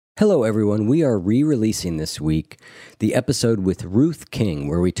Hello, everyone. We are re-releasing this week the episode with Ruth King,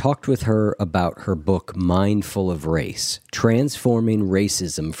 where we talked with her about her book, Mindful of Race, Transforming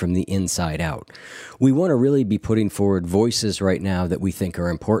Racism from the Inside Out. We want to really be putting forward voices right now that we think are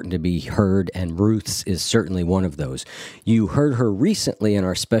important to be heard, and Ruth's is certainly one of those. You heard her recently in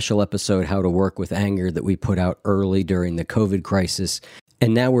our special episode, How to Work with Anger, that we put out early during the COVID crisis.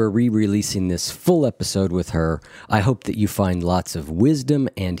 And now we're re-releasing this full episode with her. I hope that you find lots of wisdom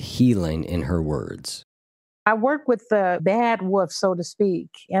and healing in her words. I work with the bad wolf, so to speak,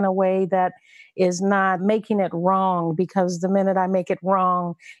 in a way that is not making it wrong, because the minute I make it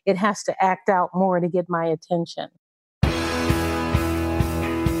wrong, it has to act out more to get my attention.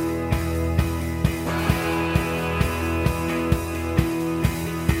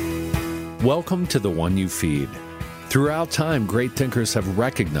 Welcome to The One You Feed. Throughout time, great thinkers have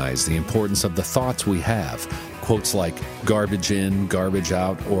recognized the importance of the thoughts we have. Quotes like, garbage in, garbage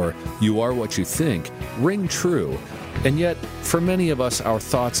out, or you are what you think, ring true. And yet, for many of us, our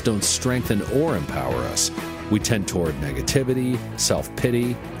thoughts don't strengthen or empower us. We tend toward negativity,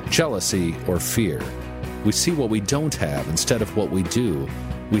 self-pity, jealousy, or fear. We see what we don't have instead of what we do.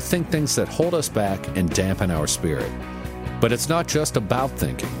 We think things that hold us back and dampen our spirit. But it's not just about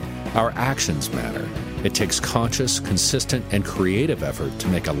thinking. Our actions matter. It takes conscious, consistent, and creative effort to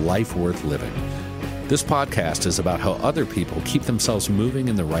make a life worth living. This podcast is about how other people keep themselves moving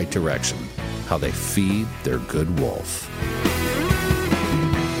in the right direction, how they feed their good wolf.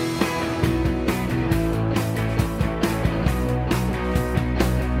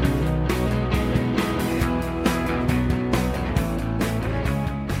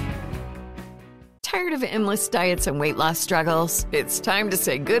 Tired of endless diets and weight loss struggles? It's time to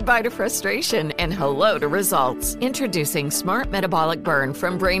say goodbye to frustration and hello to results. Introducing Smart Metabolic Burn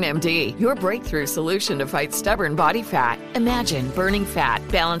from BrainMD, your breakthrough solution to fight stubborn body fat. Imagine burning fat,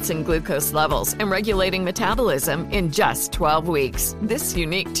 balancing glucose levels, and regulating metabolism in just 12 weeks. This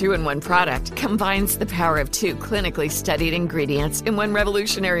unique 2-in-1 product combines the power of 2 clinically studied ingredients in one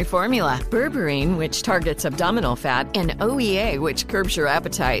revolutionary formula. Berberine, which targets abdominal fat, and OEA, which curbs your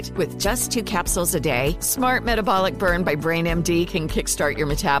appetite. With just 2 capsules a day, Smart Metabolic Burn by BrainMD can kickstart your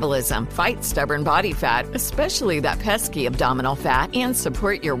metabolism, fight stubborn body fat, especially that pesky abdominal fat, and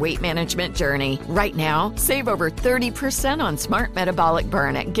support your weight management journey. Right now, save over 30% on Smart Metabolic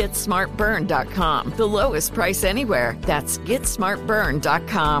Burn at GetSmartBurn.com. The lowest price anywhere. That's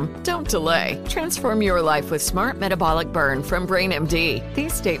GetSmartBurn.com. Don't delay. Transform your life with Smart Metabolic Burn from BrainMD.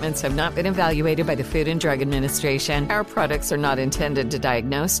 These statements have not been evaluated by the Food and Drug Administration. Our products are not intended to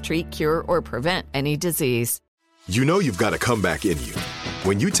diagnose, treat, cure, or prevent any disease. You know you've got a comeback in you.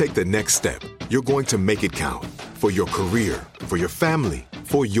 When you take the next step, you're going to make it count. For your career, for your family,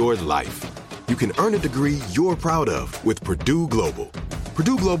 for your life. You can earn a degree you're proud of with Purdue Global.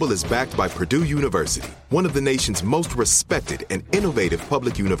 Purdue Global is backed by Purdue University, one of the nation's most respected and innovative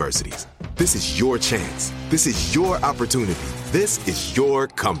public universities. This is your chance. This is your opportunity. This is your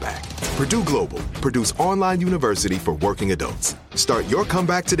comeback. Purdue Global, Purdue's online university for working adults. Start your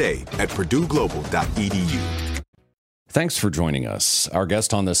comeback today at purdueglobal.edu. Thanks for joining us. Our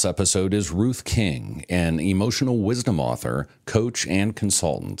guest on this episode is Ruth King, an emotional wisdom author, coach, and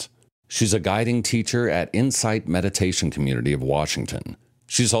consultant. She's a guiding teacher at Insight Meditation Community of Washington.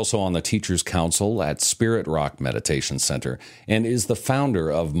 She's also on the Teachers Council at Spirit Rock Meditation Center and is the founder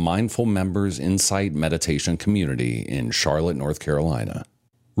of Mindful Members Insight Meditation Community in Charlotte, North Carolina.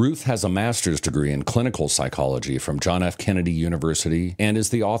 Ruth has a master's degree in clinical psychology from John F. Kennedy University and is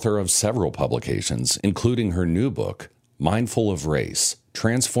the author of several publications, including her new book, Mindful of Race,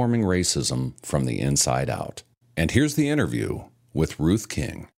 Transforming Racism from the Inside Out. And here's the interview with Ruth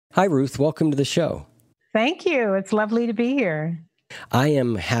King. Hi, Ruth. Welcome to the show. Thank you. It's lovely to be here. I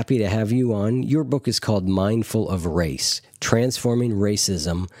am happy to have you on. Your book is called Mindful of Race, Transforming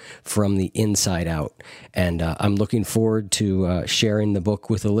Racism from the Inside Out. And I'm looking forward to sharing the book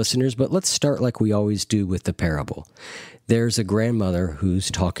with the listeners. But let's start like we always do with the parable. There's a grandmother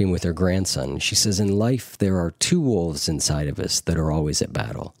who's talking with her grandson. She says, in life, there are 2 wolves inside of us that are always at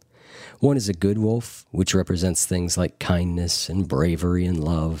battle. One is a good wolf, which represents things like kindness and bravery and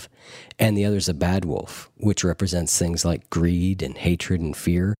love. And the other is a bad wolf, which represents things like greed and hatred and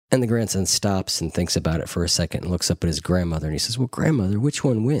fear. And the grandson stops and thinks about it for a second and looks up at his grandmother and he says, well, grandmother, which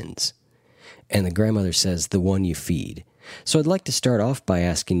one wins? And the grandmother says, the one you feed. So I'd like to start off by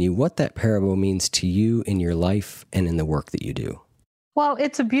asking you what that parable means to you in your life and in the work that you do. Well,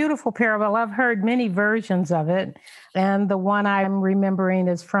 it's a beautiful parable. I've heard many versions of it. And the one I'm remembering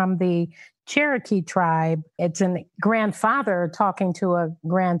is from the Cherokee tribe. It's a grandfather talking to a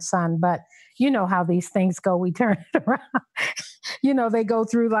grandson, but you know how these things go. We turn it around. They go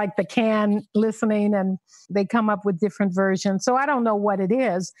through like the can listening and they come up with different versions. So I don't know what it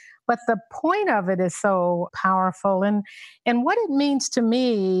is, but the point of it is so powerful. And what it means to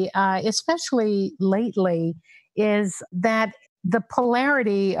me, especially lately, is that the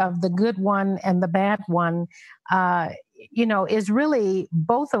polarity of the good one and the bad one, is really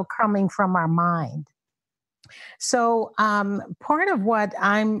both are coming from our mind. So part of what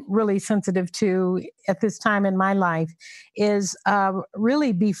I'm really sensitive to at this time in my life is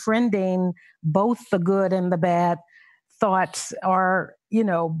really befriending both the good and the bad thoughts or,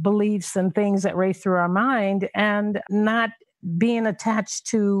 beliefs and things that race through our mind, and not being attached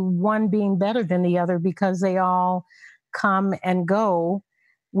to one being better than the other because they all come and go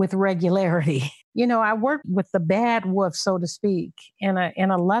with regularity. I work with the bad wolf, so to speak, in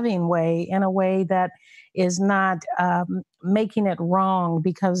a loving way, in a way that is not making it wrong,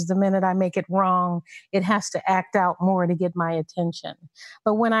 because the minute I make it wrong, it has to act out more to get my attention.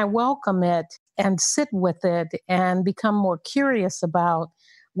 But when I welcome it and sit with it and become more curious about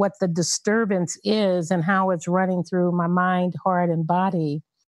what the disturbance is and how it's running through my mind, heart, and body,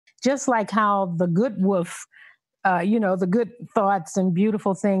 just like how the good wolf, the good thoughts and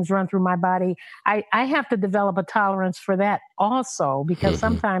beautiful things run through my body, I have to develop a tolerance for that also, because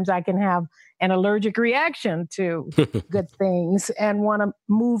sometimes I can have an allergic reaction to good things and want to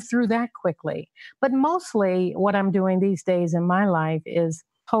move through that quickly. But mostly what I'm doing these days in my life is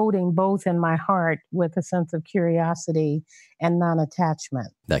holding both in my heart with a sense of curiosity and non-attachment.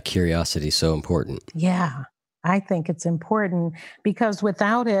 That curiosity is so important. Yeah. I think it's important because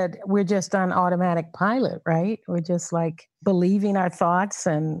without it, we're just on automatic pilot, right? We're just like believing our thoughts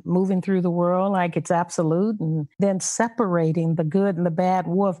and moving through the world like it's absolute. And then separating the good and the bad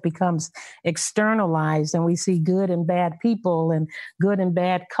wolf becomes externalized. And we see good and bad people and good and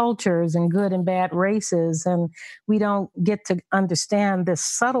bad cultures and good and bad races. And we don't get to understand this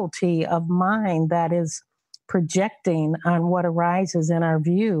subtlety of mind that is projecting on what arises in our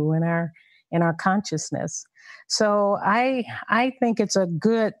view and in our consciousness. So I think it's a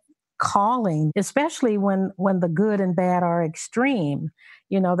good calling, especially when the good and bad are extreme.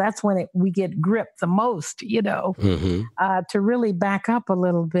 That's when we get gripped the most, to really back up a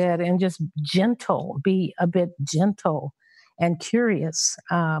little bit and just be a bit gentle and curious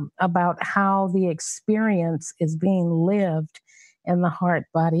about how the experience is being lived in the heart,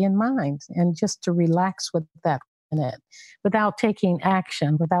 body, and mind, and just to relax with that in it without taking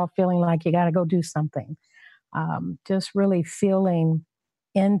action, without feeling like you got to go do something. Just really feeling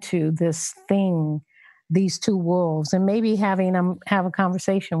into this thing, these two wolves, and maybe having them have a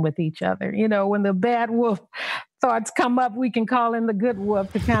conversation with each other. When the bad wolf thoughts come up, we can call in the good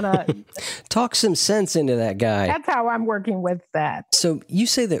wolf to kind of talk some sense into that guy. That's how I'm working with that. So you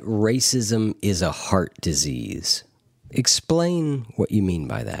say that racism is a heart disease. Explain what you mean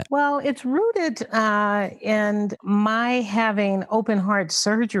by that. Well, it's rooted in my having open heart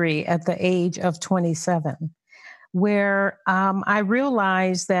surgery at the age of 27, where I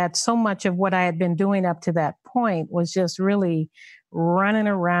realized that so much of what I had been doing up to that point was just really running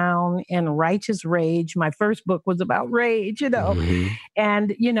around in righteous rage. My first book was about rage,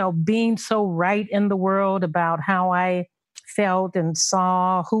 and, being so right in the world about how I felt and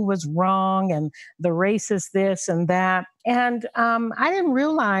saw who was wrong and the racist this and that. And I didn't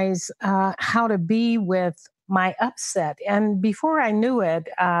realize how to be with my upset. And before I knew it,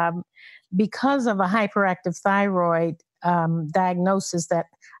 because of a hyperactive thyroid diagnosis, that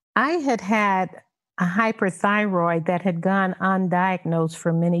I had a hyperthyroid that had gone undiagnosed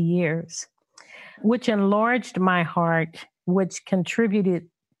for many years, which enlarged my heart, which contributed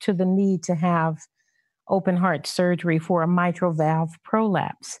to the need to have open heart surgery for a mitral valve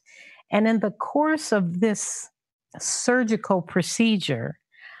prolapse. And in the course of this surgical procedure,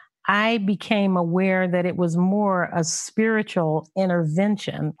 I became aware that it was more a spiritual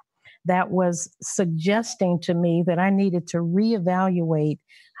intervention that was suggesting to me that I needed to reevaluate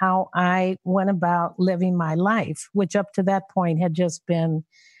how I went about living my life, which up to that point had just been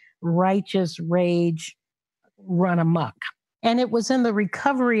righteous rage run amok. And it was in the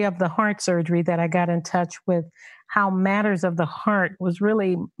recovery of the heart surgery that I got in touch with how matters of the heart was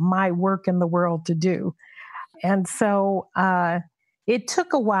really my work in the world to do. And so it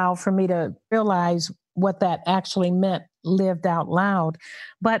took a while for me to realize what that actually meant lived out loud.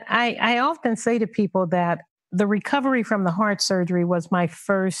 But I often say to people that the recovery from the heart surgery was my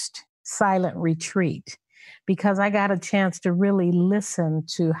first silent retreat, because I got a chance to really listen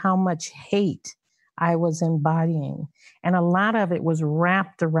to how much hate I was embodying. And a lot of it was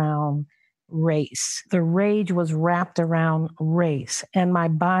wrapped around race. The rage was wrapped around race, and my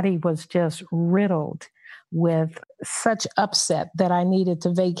body was just riddled with such upset that I needed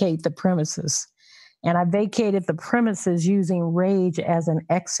to vacate the premises. And I vacated the premises using rage as an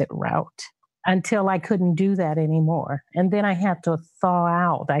exit route until I couldn't do that anymore. And then I had to thaw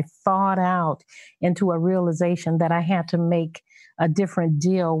out. I thawed out into a realization that I had to make a different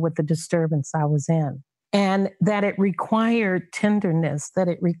deal with the disturbance I was in. And that it required tenderness, that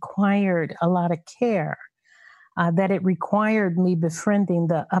it required a lot of care, that it required me befriending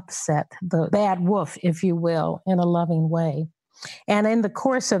the upset, the bad wolf, if you will, in a loving way. And in the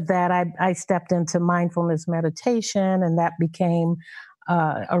course of that, I stepped into mindfulness meditation, and that became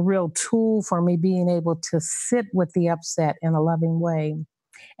a real tool for me being able to sit with the upset in a loving way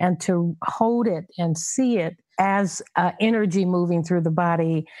and to hold it and see it as energy moving through the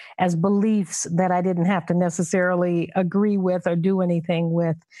body, as beliefs that I didn't have to necessarily agree with or do anything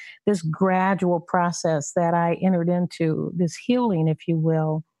with. This gradual process that I entered into, this healing, if you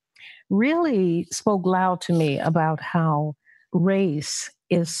will, really spoke loud to me about how race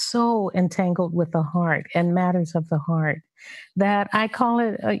is so entangled with the heart and matters of the heart that I call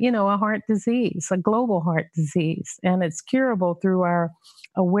it, a heart disease, a global heart disease. And it's curable through our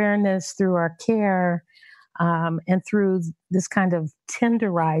awareness, through our care, and through this kind of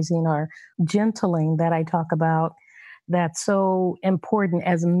tenderizing or gentling that I talk about, that's so important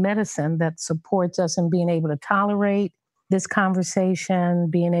as medicine that supports us in being able to tolerate this conversation,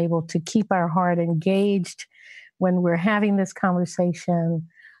 being able to keep our heart engaged when we're having this conversation.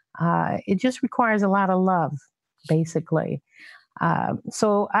 It just requires a lot of love, basically.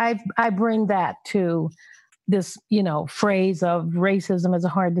 So I bring that to this, phrase of racism as a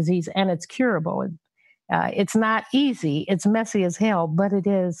heart disease, and it's curable. It's not easy. It's messy as hell, but it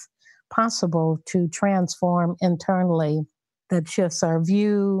is possible to transform internally. That shifts our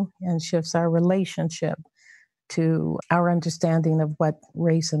view and shifts our relationship to our understanding of what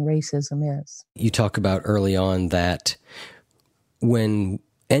race and racism is. You talk about early on that when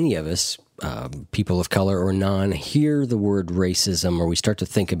any of us, people of color or non, hear the word racism or we start to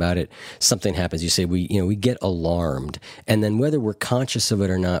think about it, something happens. You say we get alarmed, and then whether we're conscious of it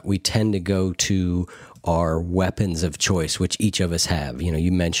or not, we tend to go to our weapons of choice, which each of us have.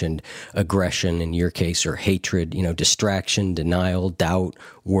 You mentioned aggression in your case, or hatred, distraction, denial, doubt,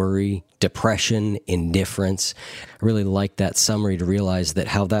 worry, depression, indifference. I really like that summary to realize that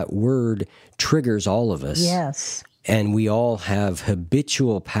how that word triggers all of us. Yes. And we all have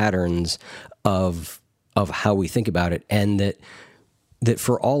habitual patterns of how we think about it, and that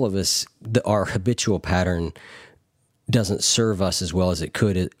for all of us, our habitual pattern doesn't serve us as well as it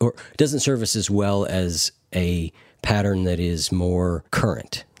could, or doesn't serve us as well as a pattern that is more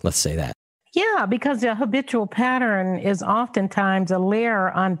current. Let's say that. Yeah, because the habitual pattern is oftentimes a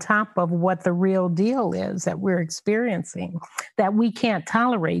layer on top of what the real deal is that we're experiencing, that we can't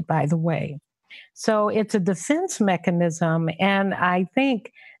tolerate, by the way. So it's a defense mechanism. And I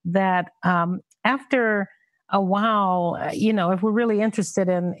think that after a while, if we're really interested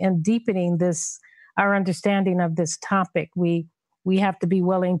in deepening our understanding of this topic, we have to be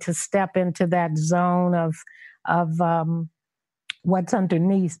willing to step into that zone of what's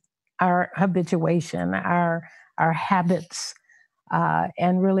underneath our habituation, our habits,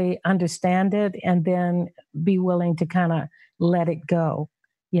 and really understand it, and then be willing to kind of let it go,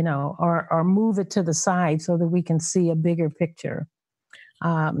 or move it to the side so that we can see a bigger picture,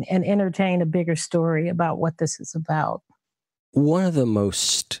 and entertain a bigger story about what this is about. One of the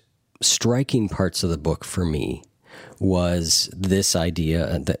most striking parts of the book for me was this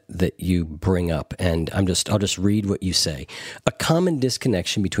idea that you bring up, and I'll just read what you say. A common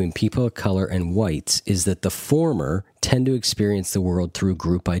disconnection between people of color and whites is that the former tend to experience the world through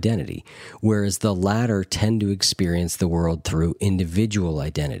group identity, whereas the latter tend to experience the world through individual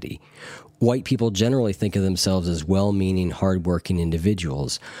identity. White people generally think of themselves as well-meaning, hardworking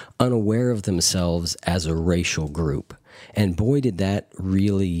individuals, unaware of themselves as a racial group. And boy, did that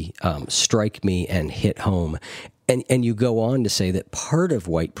really strike me and hit home. And you go on to say that part of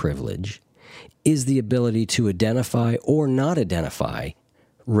white privilege is the ability to identify or not identify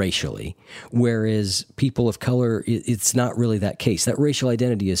racially, whereas people of color, it's not really that case. That racial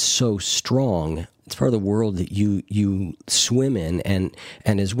identity is so strong. It's part of the world that you swim in, and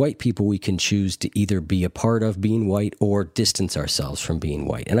as white people, we can choose to either be a part of being white or distance ourselves from being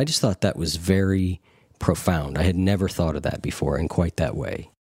white. And I just thought that was very profound. I had never thought of that before in quite that way.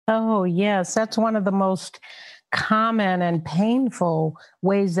 Oh, yes. That's one of the most common and painful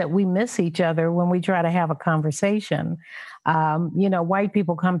ways that we miss each other when we try to have a conversation. White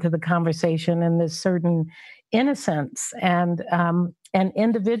people come to the conversation in this certain innocence and an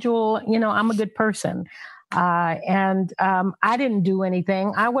individual, I'm a good person. And I didn't do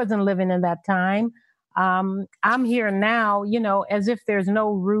anything. I wasn't living in that time. I'm here now, as if there's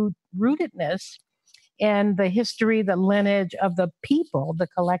no rootedness in the history, the lineage of the people, the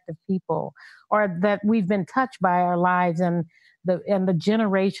collective people, or that we've been touched by our lives and the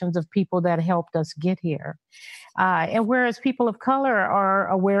generations of people that helped us get here. And whereas people of color are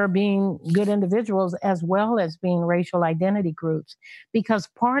aware of being good individuals as well as being racial identity groups, because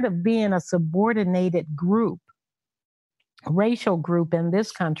part of being a subordinated group, racial group in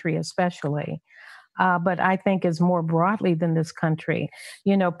this country especially, but I think is more broadly than this country,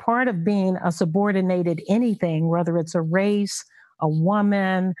 part of being a subordinated anything, whether it's a race, a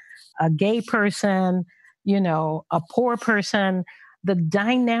woman, a gay person, a poor person, the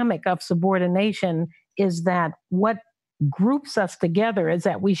dynamic of subordination is that what groups us together is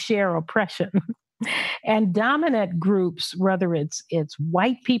that we share oppression. And dominant groups, whether it's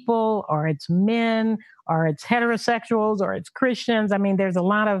white people or it's men or it's heterosexuals or it's Christians, I mean, there's a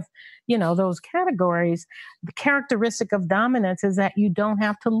lot of, those categories. The characteristic of dominance is that you don't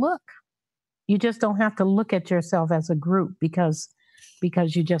have to look. You just don't have to look at yourself as a group because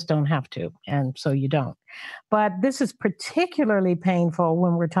you just don't have to. And so you don't. But this is particularly painful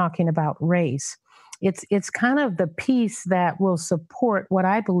when we're talking about race. It's kind of the piece that will support what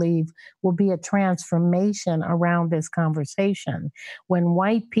I believe will be a transformation around this conversation. When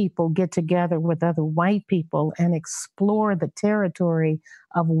white people get together with other white people and explore the territory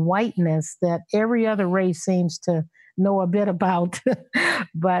of whiteness that every other race seems to know a bit about,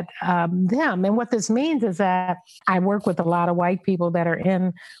 but them. And what this means is that I work with a lot of white people that are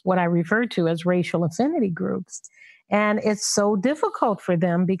in what I refer to as racial affinity groups. And it's so difficult for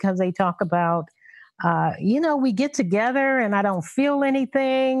them because they talk about, we get together and I don't feel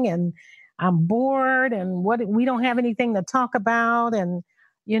anything and I'm bored and we don't have anything to talk about. And,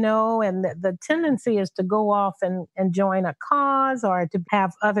 and the tendency is to go off and join a cause or to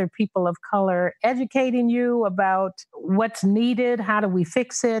have other people of color educating you about what's needed. How do we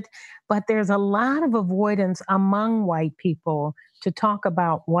fix it? But there's a lot of avoidance among white people to talk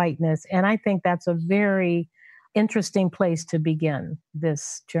about whiteness. And I think that's a very interesting place to begin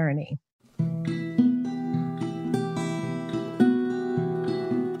this journey.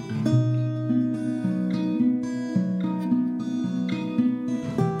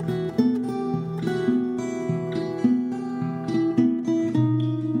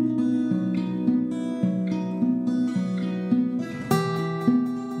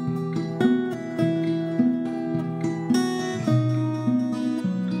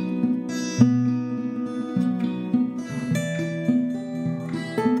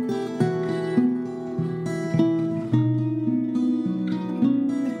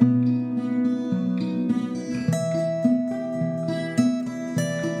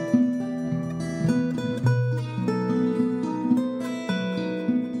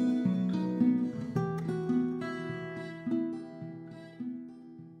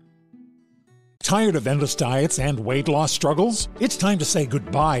 Tired of endless diets and weight loss struggles? It's time to say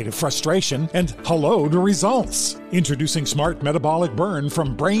goodbye to frustration and hello to results. Introducing Smart Metabolic Burn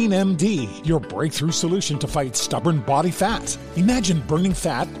from Brain MD, your breakthrough solution to fight stubborn body fat. Imagine burning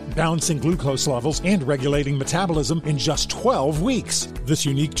fat, balancing glucose levels, and regulating metabolism in just 12 weeks. This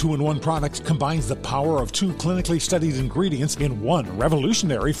unique 2-in-1 product combines the power of 2 clinically studied ingredients in one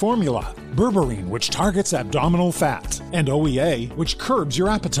revolutionary formula. Berberine, which targets abdominal fat, and OEA, which curbs your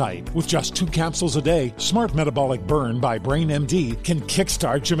appetite. With just 2 capsules a day, Smart Metabolic Burn by Brain MD can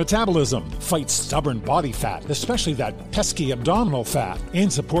kickstart your metabolism, fight stubborn body fat, especially that pesky abdominal fat,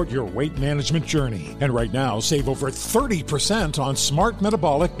 and support your weight management journey. And right now, save over 30% on Smart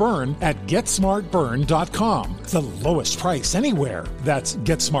Metabolic Burn at GetSmartBurn.com. The lowest price anywhere. That's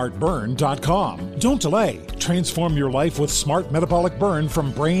GetSmartBurn.com. Don't delay. Transform your life with Smart Metabolic Burn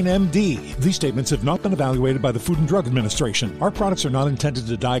from Brain MD. These statements have not been evaluated by the Food and Drug Administration. Our products are not intended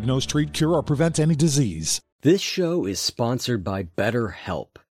to diagnose, treat, cure, or prevent any disease. This show is sponsored by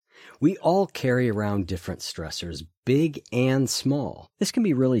BetterHelp. We all carry around different stressors, big and small. This can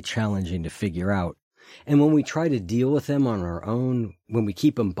be really challenging to figure out. And when we try to deal with them on our own, when we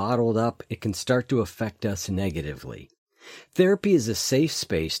keep them bottled up, it can start to affect us negatively. Therapy is a safe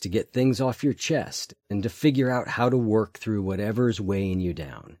space to get things off your chest and to figure out how to work through whatever's weighing you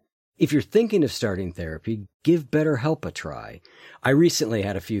down. If you're thinking of starting therapy, give BetterHelp a try. I recently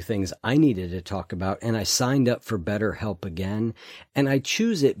had a few things I needed to talk about, and I signed up for BetterHelp again, and I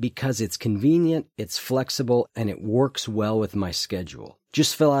choose it because it's convenient, it's flexible, and it works well with my schedule.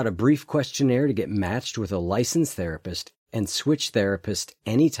 Just fill out a brief questionnaire to get matched with a licensed therapist, and switch therapist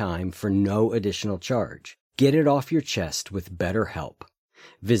anytime for no additional charge. Get it off your chest with BetterHelp.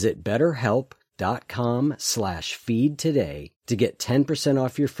 Visit BetterHelp.com/feed today to get 10%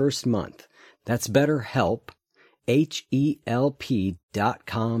 off your first month. That's BetterHelp,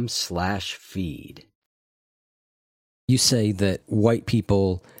 HELP.com/feed. You say that white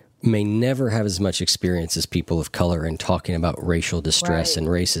people may never have as much experience as people of color in talking about racial distress and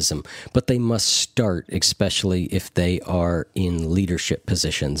racism, but they must start, especially if they are in leadership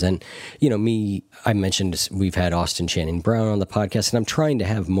positions. And, I mentioned we've had Austin Channing Brown on the podcast, and I'm trying to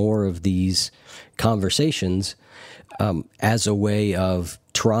have more of these conversations as a way of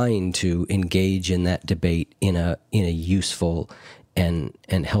trying to engage in that debate in a useful and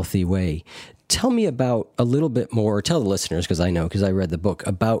healthy way. Tell me about a little bit more, or tell the listeners, because I read the book,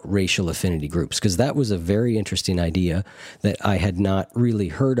 about racial affinity groups, because that was a very interesting idea that I had not really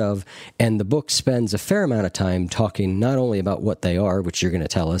heard of. And the book spends a fair amount of time talking not only about what they are, which you're going to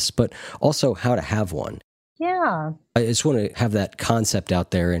tell us, but also how to have one. Yeah. I just want to have that concept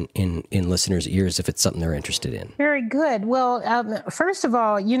out there in listeners' ears if it's something they're interested in. Very good. Well, first of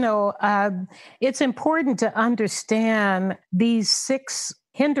all, it's important to understand these 6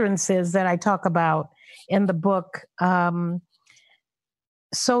 hindrances that I talk about in the book,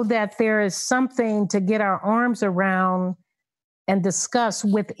 so that there is something to get our arms around and discuss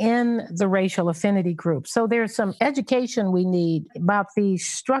within the racial affinity group. So there's some education we need about the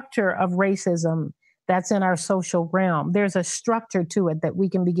structure of racism that's in our social realm. There's a structure to it that we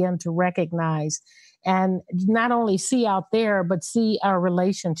can begin to recognize and not only see out there, but see our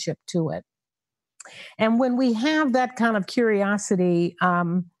relationship to it. And when we have that kind of curiosity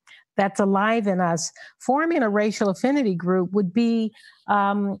that's alive in us, forming a racial affinity group would be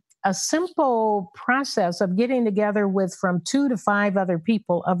a simple process of getting together with from 2 to 5 other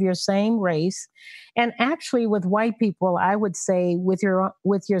people of your same race. And actually with white people, I would say with your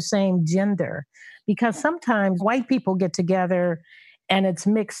same gender, because sometimes white people get together and it's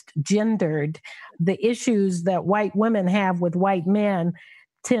mixed gendered. The issues that white women have with white men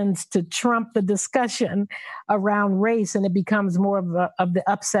tends to trump the discussion around race, and it becomes more of the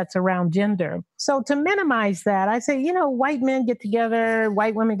upsets around gender. So to minimize that, I say, white men get together,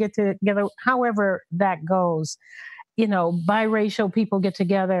 white women get together, however that goes. Biracial people get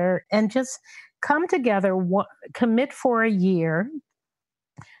together and just come together, commit for a year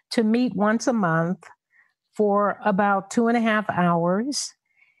to meet once a month for about 2.5 hours.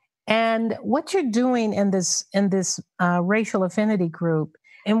 And what you're doing in this racial affinity group,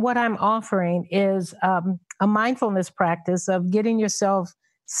 and what I'm offering is a mindfulness practice of getting yourself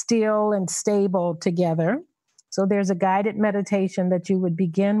still and stable together. So there's a guided meditation that you would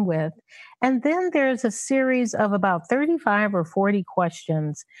begin with. And then there's a series of about 35 or 40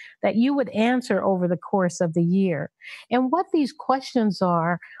 questions that you would answer over the course of the year. And what these questions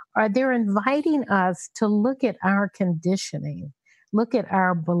are they're inviting us to look at our conditioning, look at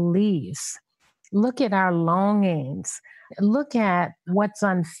our beliefs, look at our longings, look at what's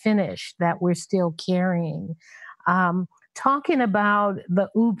unfinished that we're still carrying, talking about the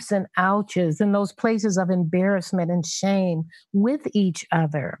oops and ouches and those places of embarrassment and shame with each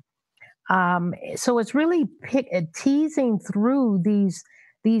other. So it's really teasing through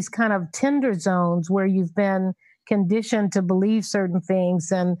these kind of tender zones where you've been conditioned to believe certain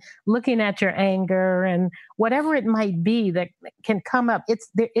things, and looking at your anger and whatever it might be that can come up.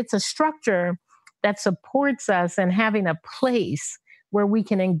 It's a structure that supports us in having a place where we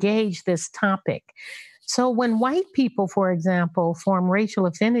can engage this topic. So when white people, for example, form racial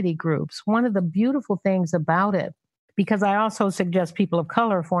affinity groups, one of the beautiful things about it, because I also suggest people of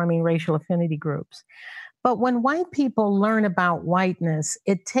color forming racial affinity groups, but when white people learn about whiteness,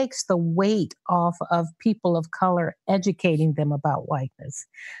 it takes the weight off of people of color educating them about whiteness.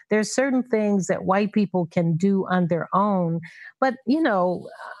 There's certain things that white people can do on their own, but,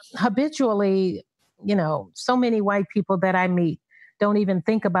 habitually, so many white people that I meet don't even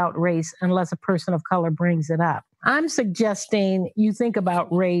think about race unless a person of color brings it up. I'm suggesting you think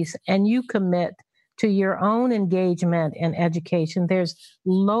about race and you commit to your own engagement and education. There's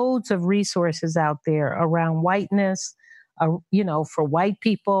loads of resources out there around whiteness, for white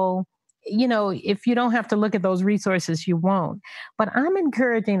people. If you don't have to look at those resources, you won't. But I'm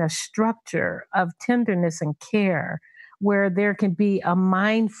encouraging a structure of tenderness and care where there can be a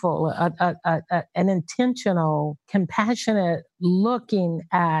mindful, an intentional, compassionate looking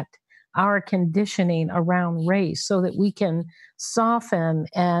at our conditioning around race so that we can soften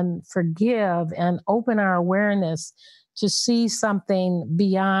and forgive and open our awareness to see something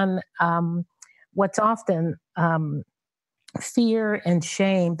beyond what's often fear and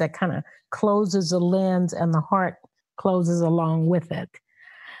shame that kind of closes the lens and the heart closes along with it.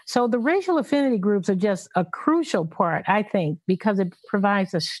 So the racial affinity groups are just a crucial part, I think, because it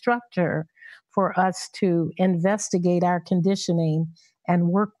provides a structure for us to investigate our conditioning and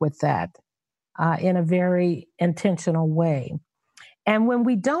work with that in a very intentional way. And when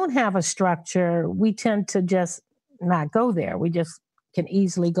we don't have a structure, we tend to just not go there. We just can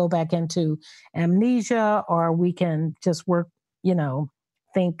easily go back into amnesia, or we can just work,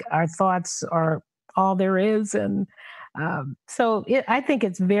 think our thoughts are all there is. And I think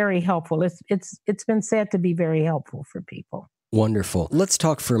it's very helpful. It's been said to be very helpful for people. Wonderful. Let's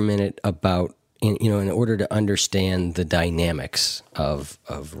talk for a minute about, in order to understand the dynamics of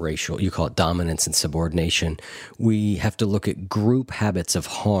racial, you call it dominance and subordination, we have to look at group habits of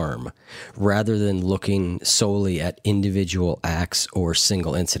harm rather than looking solely at individual acts or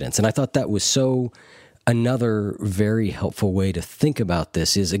single incidents. And I thought that was another very helpful way to think about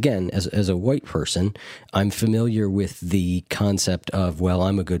this is, again, as a white person, I'm familiar with the concept of, well,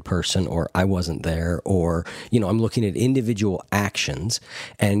 I'm a good person, or I wasn't there, or, I'm looking at individual actions,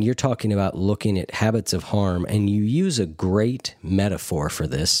 and you're talking about looking at habits of harm, and you use a great metaphor for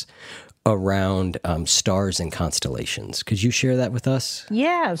this around stars and constellations. Could you share that with us?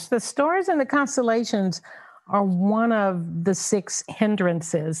 Yes, the stars and the constellations are one of the 6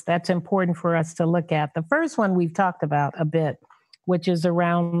 hindrances that's important for us to look at. The first one we've talked about a bit, which is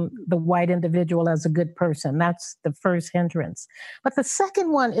around the white individual as a good person. That's the first hindrance. But the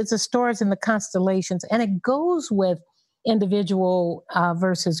second one is the stars and the constellations, and it goes with individual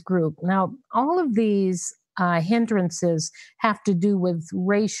versus group. Now, all of these hindrances have to do with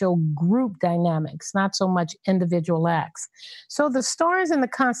racial group dynamics, not so much individual acts. So the stars and the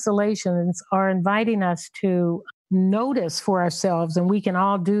constellations are inviting us to notice for ourselves, and we can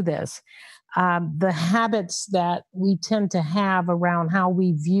all do this, the habits that we tend to have around how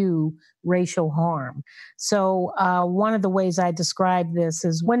we view racial harm. So one of the ways I describe this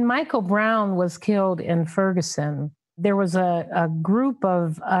is when Michael Brown was killed in Ferguson, there was a group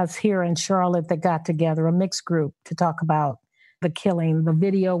of us here in Charlotte that got together, a mixed group, to talk about the killing. The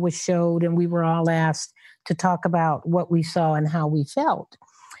video was showed, and we were all asked to talk about what we saw and how we felt.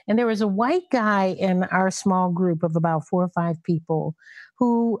 And there was a white guy in our small group of about 4 or 5 people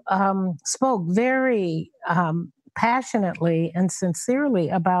who spoke very passionately and sincerely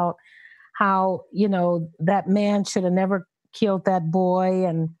about how, that man should have never killed that boy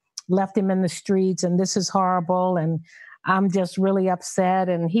and left him in the streets, and this is horrible, and I'm just really upset.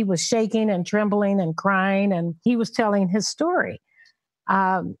 And he was shaking and trembling and crying, and he was telling his story.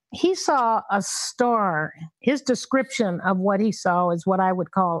 He saw a star. His description of what he saw is what I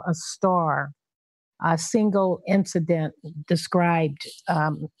would call a star, a single incident described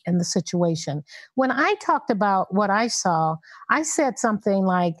in the situation. When I talked about what I saw, I said something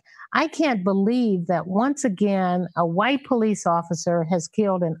like, I can't believe that once again, a white police officer has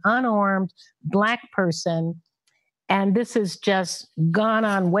killed an unarmed Black person, and this has just gone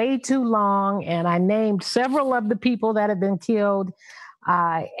on way too long. And I named several of the people that have been killed.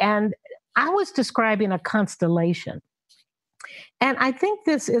 And I was describing a constellation. And I think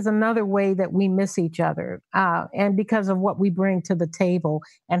this is another way that we miss each other, and because of what we bring to the table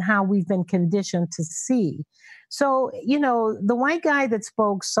and how we've been conditioned to see. So, the white guy that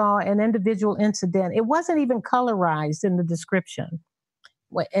spoke saw an individual incident. It wasn't even colorized in the description.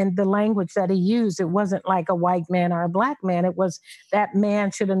 And the language that he used, it wasn't like a white man or a Black man. It was that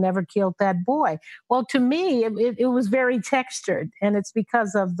man should have never killed that boy. Well, to me, it was very textured. And it's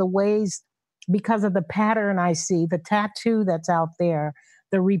because of the ways, because of the pattern I see, the tattoo that's out there,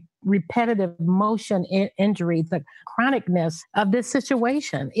 the repetitive motion injury, the chronicness of this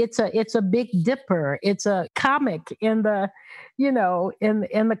situation. It's a big dipper. It's a comic in the,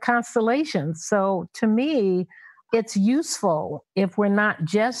 in the constellation. So to me, it's useful if we're not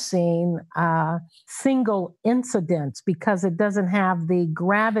just seeing single incidents, because it doesn't have the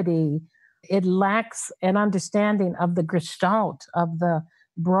gravity. It lacks an understanding of the gestalt, of the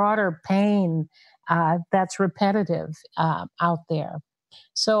broader pain that's repetitive out there.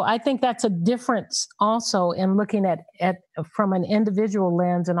 So I think that's a difference also in looking at from an individual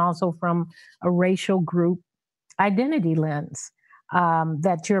lens and also from a racial group identity lens.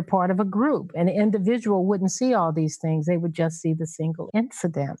 That you're part of a group. An individual wouldn't see all these things. They would just see the single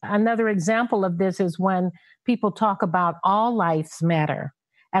incident. Another example of this is when people talk about all lives matter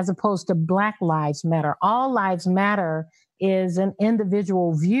as opposed to Black lives matter. All lives matter is an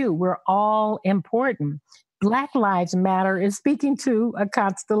individual view. We're all important. Black lives matter is speaking to a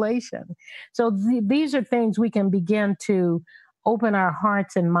constellation. So these are things we can begin to open our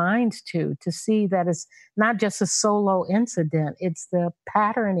hearts and minds to see that it's not just a solo incident, it's the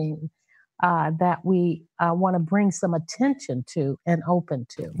patterning that we want to bring some attention to and open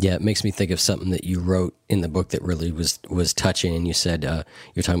to. Yeah, it makes me think of something that you wrote in the book that really was touching. And you said,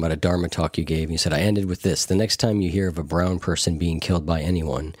 you're talking about a Dharma talk you gave. And you said, I ended with this: the next time you hear of a brown person being killed by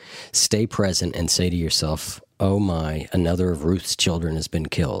anyone, stay present and say to yourself, oh my, another of Ruth's children has been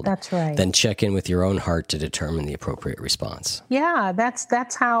killed. That's right. Then check in with your own heart to determine the appropriate response. Yeah,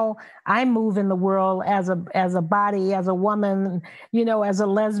 that's how I move in the world as a body, as a woman, as a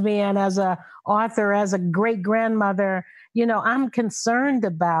lesbian, as a author, as a great grandmother. I'm concerned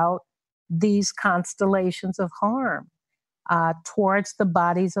about these constellations of harm towards the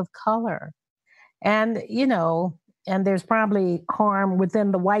bodies of color. And, and there's probably harm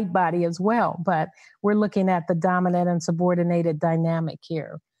within the white body as well, but we're looking at the dominant and subordinated dynamic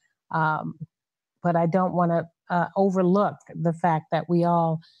here. But I don't want to overlook the fact that we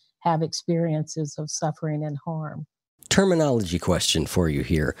all have experiences of suffering and harm. Terminology question for you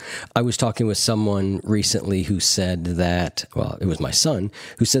here. I was talking with someone recently who said that, well, it was my son,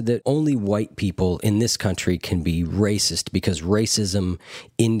 who said that only white people in this country can be racist because racism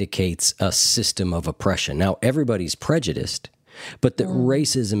indicates a system of oppression. Now, everybody's prejudiced, but that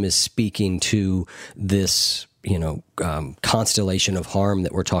racism is speaking to this, constellation of harm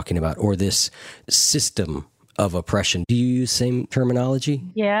that we're talking about, or this system of oppression. Do you use same terminology?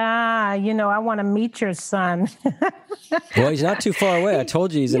 Yeah, I want to meet your son. Well, he's not too far away. I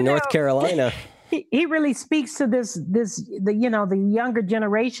told you he's in North Carolina. He really speaks to the younger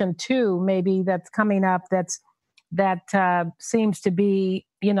generation too, maybe that's coming up that seems to be,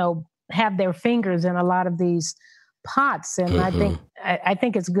 have their fingers in a lot of these pots. And I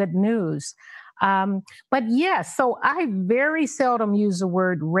think it's good news. But yes, so I very seldom use the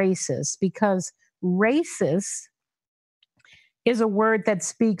word racist because racist is a word that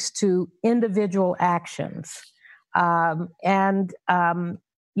speaks to individual actions. So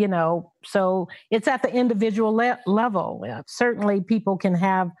it's at the individual level. Certainly people can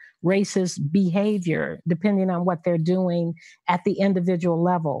have racist behavior depending on what they're doing at the individual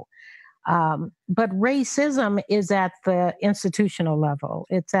level. But racism is at the institutional level.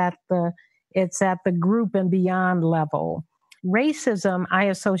 It's at the group and beyond level. Racism, I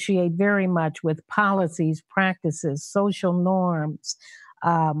associate very much with policies, practices, social norms,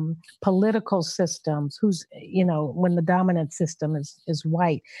 political systems, when the dominant system is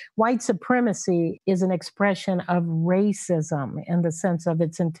white. White supremacy is an expression of racism in the sense of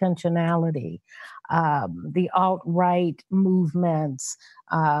its intentionality. The alt-right movements,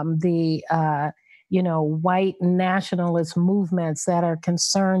 white nationalist movements that are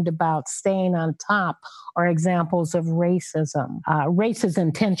concerned about staying on top are examples of racism, racist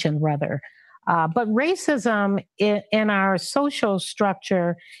intention rather. But racism in our social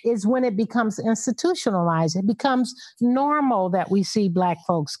structure is when it becomes institutionalized. It becomes normal that we see Black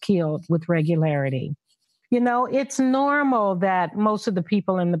folks killed with regularity. It's normal that most of the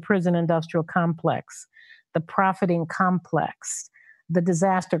people in the prison industrial complex, the profiting complex, the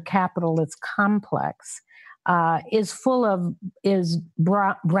disaster capitalist complex is full of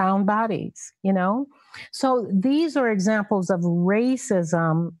brown bodies, So these are examples of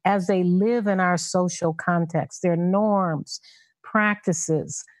racism as they live in our social context. Their norms,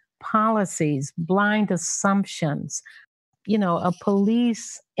 practices, policies, blind assumptions, a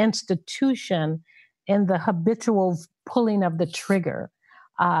police institution in the habitual pulling of the trigger.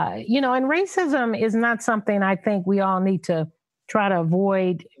 And racism is not something I think we all need to try to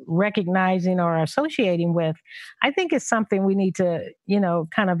avoid recognizing or associating with. I think it's something we need to,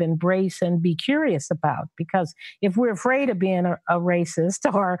 kind of embrace and be curious about, because if we're afraid of being a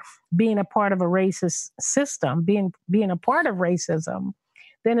racist or being a part of a racist system, being a part of racism,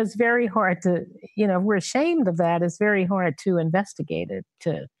 then it's very hard to, if we're ashamed of that, it's very hard to investigate it,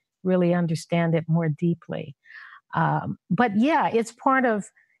 to really understand it more deeply. But yeah, it's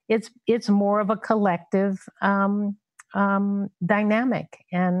it's more of a collective dynamic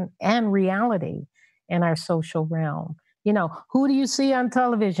and reality in our social realm. Who do you see on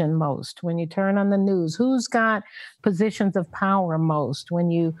television most when you turn on the news? Who's got positions of power most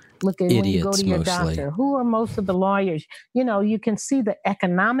when you look at, Idiots, when you go to your mostly. doctor? Who are most of the lawyers? You can see the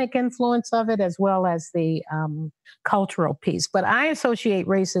economic influence of it as well as the cultural piece. But I associate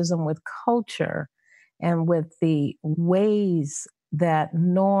racism with culture and with the ways that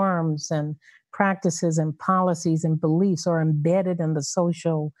norms and practices and policies and beliefs are embedded in the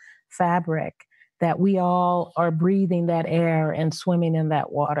social fabric, that we all are breathing that air and swimming in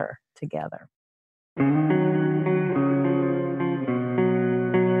that water together.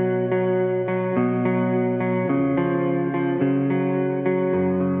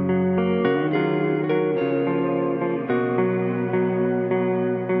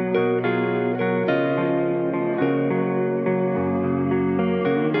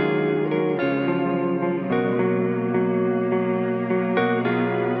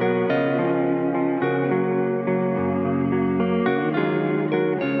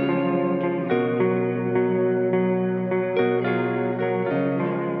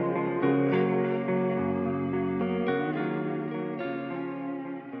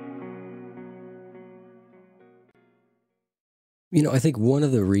 I think one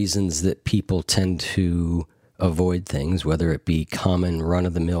of the reasons that people tend to avoid things, whether it be common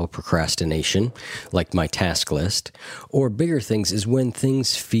run-of-the-mill procrastination, like my task list, or bigger things, is when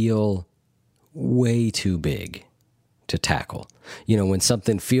things feel way too big to tackle. When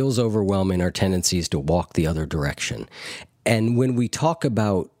something feels overwhelming, our tendency is to walk the other direction. And when we talk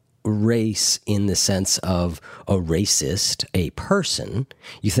about race in the sense of a racist, a person,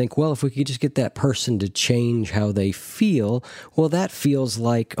 you think, well, if we could just get that person to change how they feel, well, that feels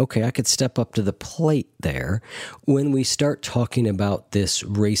like, okay, I could step up to the plate there. When we start talking about this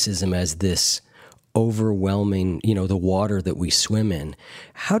racism as this overwhelming, the water that we swim in,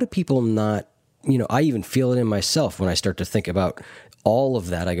 how do people not, I even feel it in myself when I start to think about all of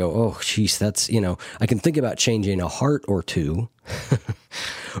that. I go, oh, geez, that's, I can think about changing a heart or two.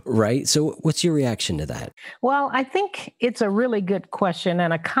 Right? So what's your reaction to that? Well, I think it's a really good question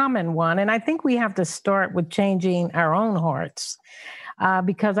and a common one. And I think we have to start with changing our own hearts,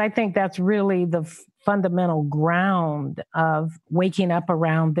 because I think that's really the fundamental ground of waking up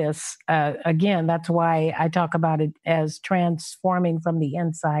around this. Again, that's why I talk about it as transforming from the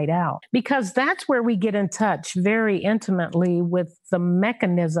inside out, because that's where we get in touch very intimately with the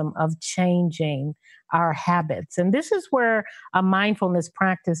mechanism of changing our habits. And this is where a mindfulness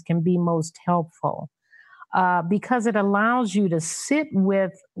practice can be most helpful, because it allows you to sit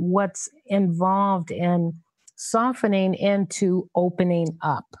with what's involved in softening into opening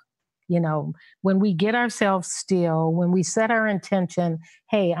up. When we get ourselves still, when we set our intention,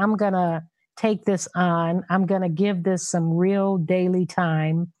 hey, I'm going to take this on, I'm going to give this some real daily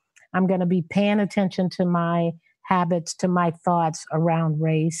time, I'm going to be paying attention to my habits, to my thoughts around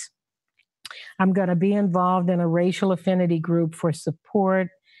race. I'm going to be involved in a racial affinity group for support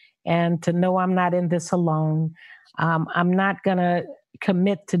and to know I'm not in this alone. I'm not going to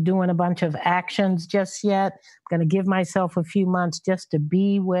commit to doing a bunch of actions just yet. I'm going to give myself a few months just to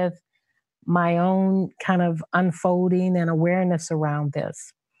be with my own kind of unfolding and awareness around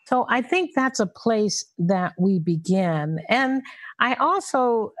this. So I think that's a place that we begin. And I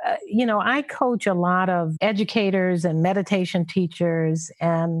also, I coach a lot of educators and meditation teachers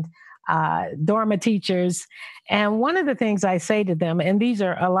and Dharma teachers. And one of the things I say to them, and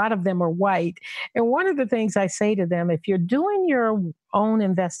a lot of them are white, and one of the things I say to them, if you're doing your own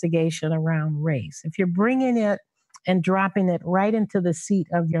investigation around race, if you're bringing it and dropping it right into the seat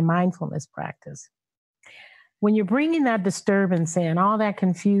of your mindfulness practice, when you're bringing that disturbance in, all that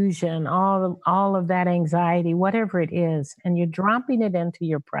confusion, all of that anxiety, whatever it is, and you're dropping it into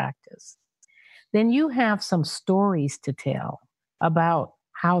your practice, then you have some stories to tell about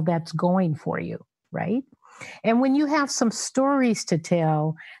how that's going for you, right? And when you have some stories to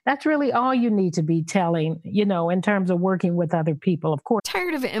tell, that's really all you need to be telling, in terms of working with other people, of course.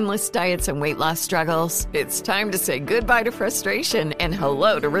 Tired of endless diets and weight loss struggles? It's time to say goodbye to frustration and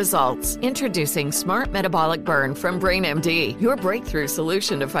hello to results. Introducing Smart Metabolic Burn from Brain MD, your breakthrough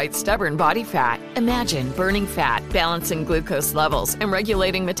solution to fight stubborn body fat. Imagine burning fat, balancing glucose levels, and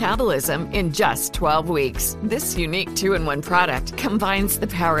regulating metabolism in just 12 weeks. This unique 2-in-1 product combines the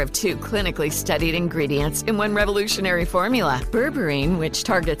power of 2 clinically studied ingredients in one revolutionary formula. Berberine, which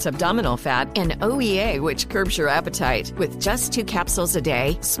targets abdominal fat, and OEA, which curbs your appetite. With just 2 capsules a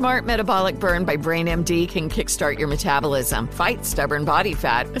day, Smart Metabolic Burn by Brain MD can kickstart your metabolism, fight stubborn body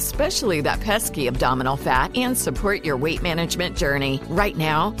fat, especially that pesky abdominal fat, and support your weight management journey. Right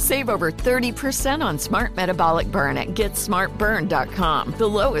now, save over 30% on Smart Metabolic Burn at GetSmartBurn.com. The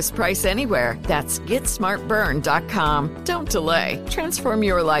lowest price anywhere. That's GetSmartBurn.com. Don't delay. Transform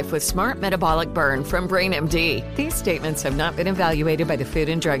your life with Smart Metabolic Burn from Brain MD. These statements have not been evaluated by the Food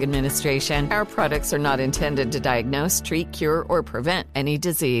and Drug Administration. Our products are not intended to diagnose, treat, cure, or prevent any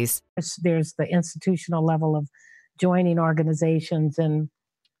disease. There's the institutional level of joining organizations and,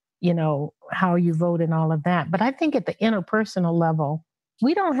 how you vote and all of that. But I think at the interpersonal level,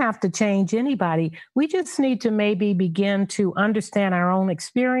 we don't have to change anybody. We just need to maybe begin to understand our own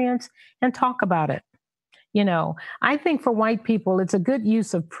experience and talk about it. I think for white people, it's a good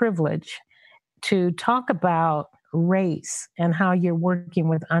use of privilege to talk about race and how you're working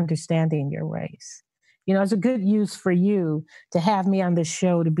with understanding your race. It's a good use for you to have me on this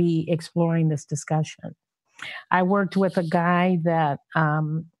show to be exploring this discussion. I worked with a guy that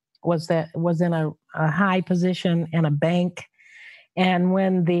was in a high position in a bank. And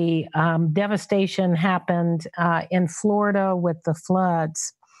when the devastation happened in Florida with the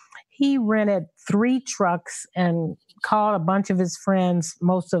floods, he rented 3 trucks and called a bunch of his friends,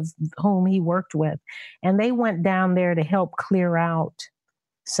 most of whom he worked with, and they went down there to help clear out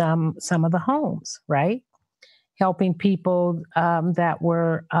some of the homes, right? helping people that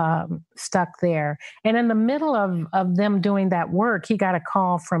were stuck there. And in the middle of them doing that work, he got a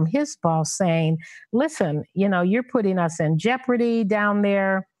call from his boss saying, listen, you're putting us in jeopardy down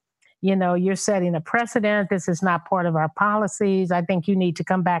there. You're setting a precedent. This is not part of our policies. I think you need to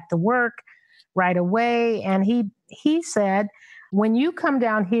come back to work right away. And he said, when you come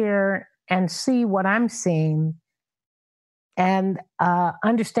down here and see what I'm seeing and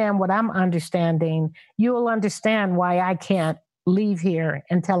understand what I'm understanding, you'll understand why I can't leave here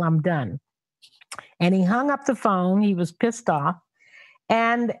until I'm done. And he hung up the phone. He was pissed off.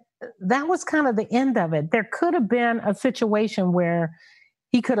 And that was kind of the end of it. There could have been a situation where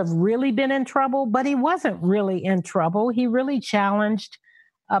he could have really been in trouble, but he wasn't really in trouble. He really challenged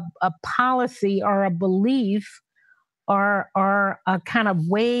a policy or a belief or a kind of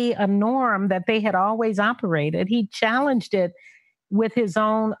way, a norm that they had always operated. He challenged it with his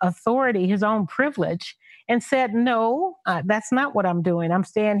own authority, his own privilege, and said, no, that's not what I'm doing. I'm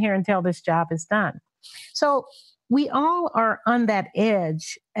staying here until this job is done. So we all are on that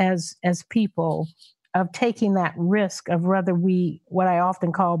edge as people of taking that risk of whether we, what I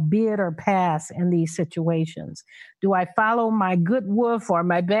often call bid or pass in these situations. Do I follow my good wolf or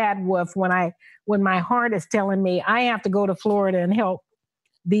my bad wolf when my heart is telling me I have to go to Florida and help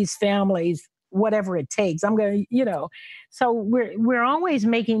these families, whatever it takes? I'm going to, so we're always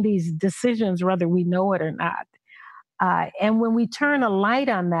making these decisions whether we know it or not. And when we turn a light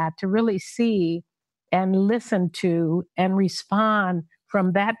on that to really see and listen to and respond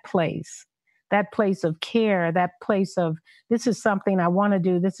from that place of care, that place of, this is something I want to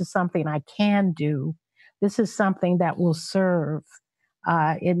do, this is something I can do, this is something that will serve.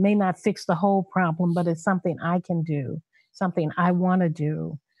 It may not fix the whole problem, but it's something I can do, something I want to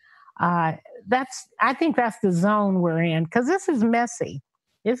do. I think that's the zone we're in, because this is messy.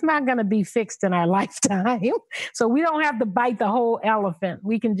 It's not going to be fixed in our lifetime. So we don't have to bite the whole elephant.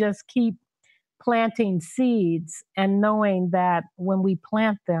 We can just keep planting seeds and knowing that when we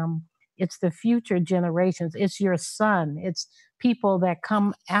plant them, it's the future generations. It's your son. It's people that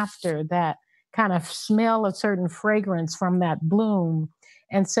come after that kind of smell a certain fragrance from that bloom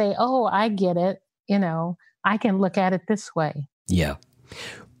and say, oh, I get it. I can look at it this way. Yeah.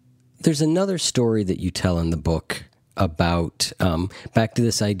 There's another story that you tell in the book about back to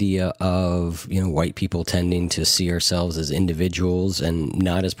this idea of white people tending to see ourselves as individuals and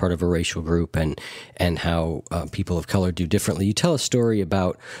not as part of a racial group, and how people of color do differently. You tell a story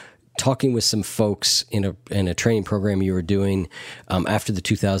about talking with some folks in a training program you were doing after the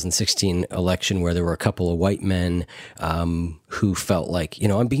 2016 election, where there were a couple of white men who felt like,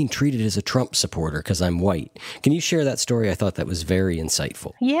 I'm being treated as a Trump supporter because I'm white. Can you share that story? I thought that was very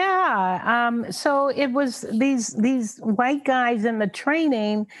insightful. Yeah. So it was these white guys in the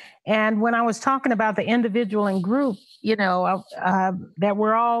training. And when I was talking about the individual and group, that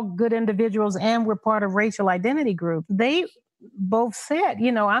we're all good individuals and we're part of racial identity group, they both said,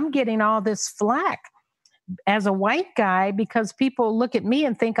 I'm getting all this flack as a white guy because people look at me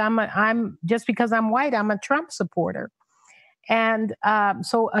and think I'm just because I'm white, I'm a Trump supporter. And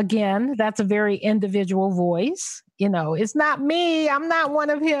so again, that's a very individual voice. It's not me. I'm not one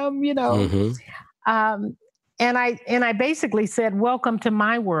of him. Mm-hmm. And I basically said, welcome to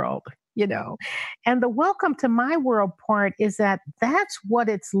my world. And the welcome to my world part is that's what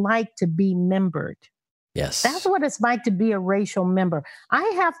it's like to be membered. Yes. That's what it's like to be a racial member. I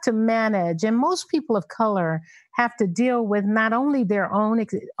have to manage, and most people of color have to deal with not only their own,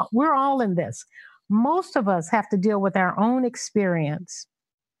 we're all in this. Most of us have to deal with our own experience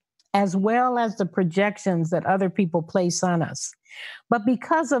as well as the projections that other people place on us. But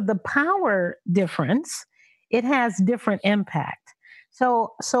because of the power difference, it has different impact.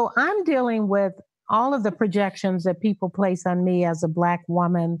 So I'm dealing with all of the projections that people place on me as a Black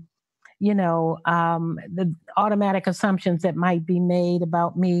woman, the automatic assumptions that might be made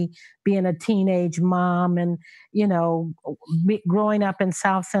about me being a teenage mom and, growing up in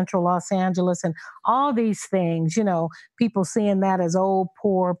South Central Los Angeles and all these things, people seeing that as old,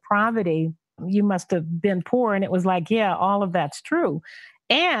 poor, poverty. You must have been poor. And it was like, yeah, all of that's true.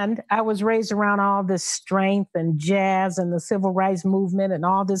 And I was raised around all this strength and jazz and the civil rights movement and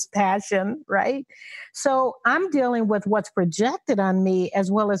all this passion, right? So I'm dealing with what's projected on me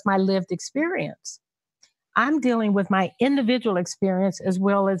as well as my lived experience. I'm dealing with my individual experience as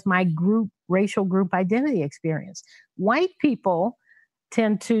well as my racial group identity experience. White people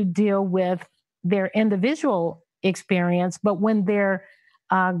tend to deal with their individual experience, but when their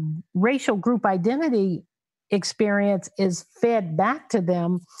racial group identity experience is fed back to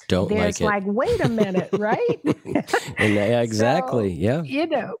them, there's like, wait a minute, right? And exactly. So,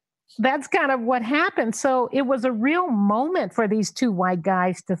 yeah. that's kind of what happened. So it was a real moment for these two white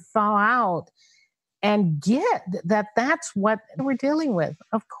guys to thaw out and get that that's what we're dealing with,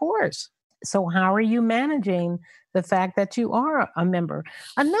 of course. So how are you managing the fact that you are a member?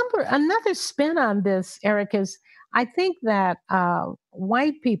 Another spin on this, Eric, is I think that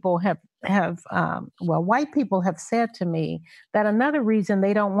white people have white people have said to me that another reason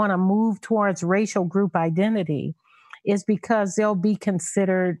they don't want to move towards racial group identity is because they'll be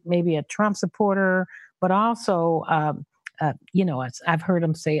considered maybe a Trump supporter, but also, I've heard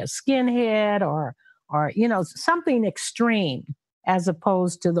them say a skinhead or something extreme as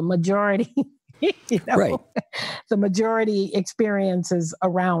opposed to the majority. Right. The majority experiences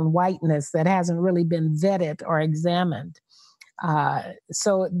around whiteness that hasn't really been vetted or examined.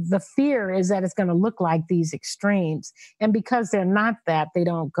 So the fear is that it's going to look like these extremes. And because they're not that, they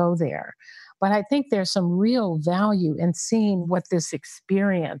don't go there. But I think there's some real value in seeing what this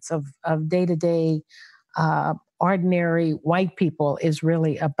experience of day-to-day ordinary white people is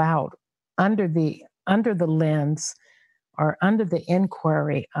really about under the lens or under the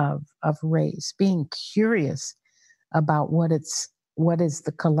inquiry of race, being curious about what is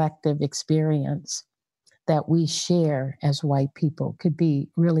the collective experience that we share as white people could be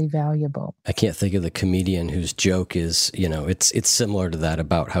really valuable. I can't think of the comedian whose joke is, it's similar to that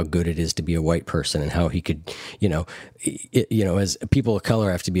about how good it is to be a white person and how he could, as people of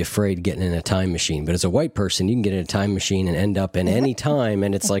color have to be afraid getting in a time machine. But as a white person, you can get in a time machine and end up in any time.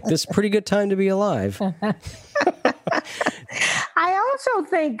 And it's like, this is a pretty good time to be alive. I also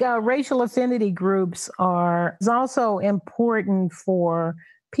think racial affinity groups is also important for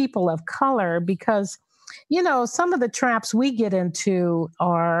people of color because, some of the traps we get into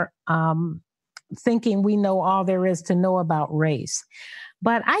are thinking we know all there is to know about race.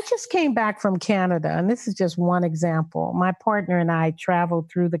 But I just came back from Canada, and this is just one example. My partner and I traveled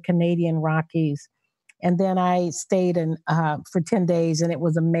through the Canadian Rockies, and then I stayed for 10 days, and it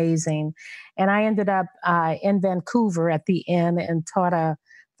was amazing. And I ended up in Vancouver at the inn and taught a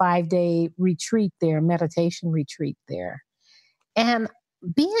 5-day retreat there, meditation retreat there. And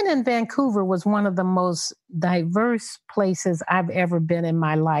being in Vancouver was one of the most diverse places I've ever been in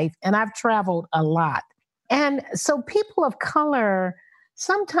my life. And I've traveled a lot. And so people of color,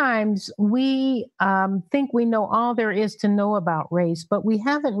 sometimes we think we know all there is to know about race, but we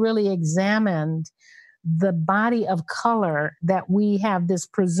haven't really examined the body of color that we have this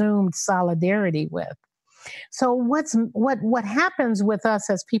presumed solidarity with. So what happens with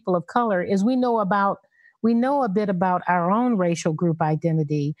us as people of color is we know a bit about our own racial group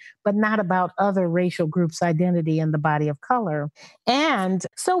identity, but not about other racial groups' identity in the body of color. And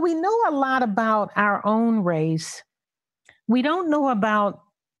so we know a lot about our own race. We don't know about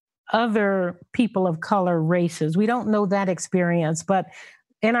other people of color races. We don't know that experience, but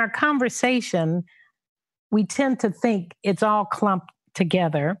in our conversation, we tend to think it's all clumped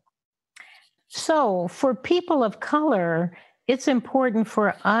together. So for people of color, it's important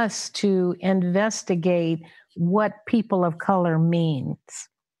for us to investigate what people of color means.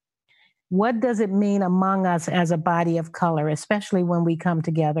 What does it mean among us as a body of color, especially when we come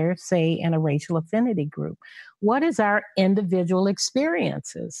together, say, in a racial affinity group? What is our individual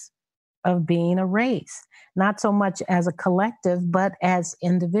experiences of being a race? Not so much as a collective, but as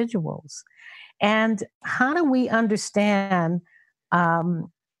individuals. And how do we understand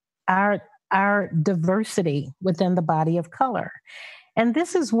our diversity within the body of color? And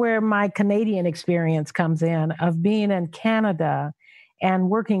this is where my Canadian experience comes in, of being in Canada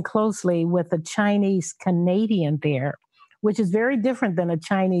and working closely with a Chinese Canadian there, which is very different than a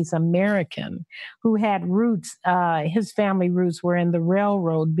Chinese American who had roots. His family roots were in the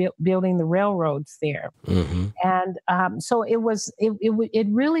railroad, building the railroads there. Mm-hmm. And so it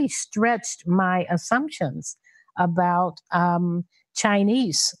really stretched my assumptions about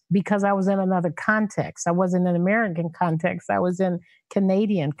Chinese because I was in another context. I wasn't in American context. I was in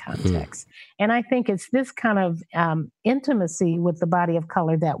Canadian context. And I think it's this kind of intimacy with the body of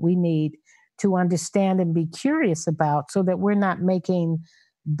color that we need to understand and be curious about, so that we're not making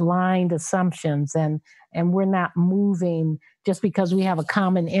blind assumptions and we're not moving just because we have a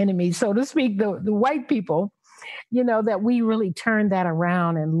common enemy, so to speak, the white people, that we really turn that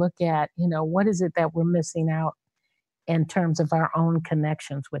around and look at, what is it that we're missing out in terms of our own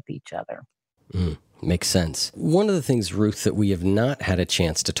connections with each other. Makes sense. One of the things, Ruth, that we have not had a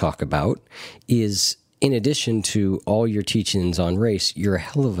chance to talk about is in addition to all your teachings on race, you're a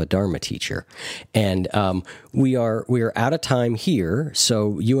hell of a Dharma teacher. And we are out of time here,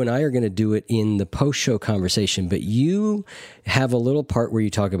 so you and I are going to do it in the post-show conversation, but you have a little part where you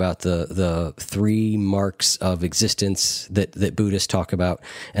talk about the 3 marks of existence that Buddhists talk about,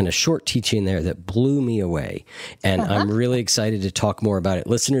 and a short teaching there that blew me away. And I'm really excited to talk more about it.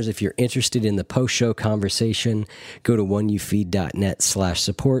 Listeners, if you're interested in the post-show conversation, go to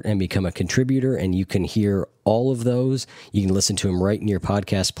oneyoufeed.net/support and become a contributor, and you can hear all of those. You can listen to them right in your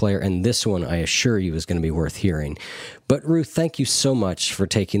podcast player, and this one, I assure you, is going to be worth hearing. But Ruth, thank you so much for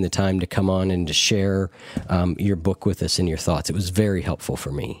taking the time to come on and to share your book with us and your thoughts. It was very helpful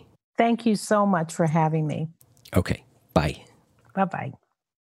for me. Thank you so much for having me. Okay, bye. Bye-bye.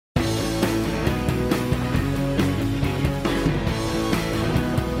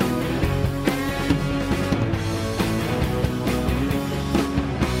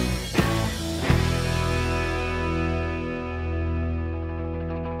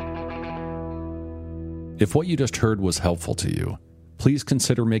 If what you just heard was helpful to you, please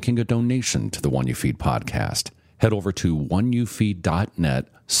consider making a donation to the One You Feed podcast. Head over to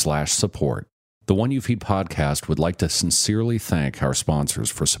oneyoufeed.net/support. The One You Feed podcast would like to sincerely thank our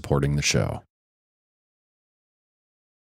sponsors for supporting the show.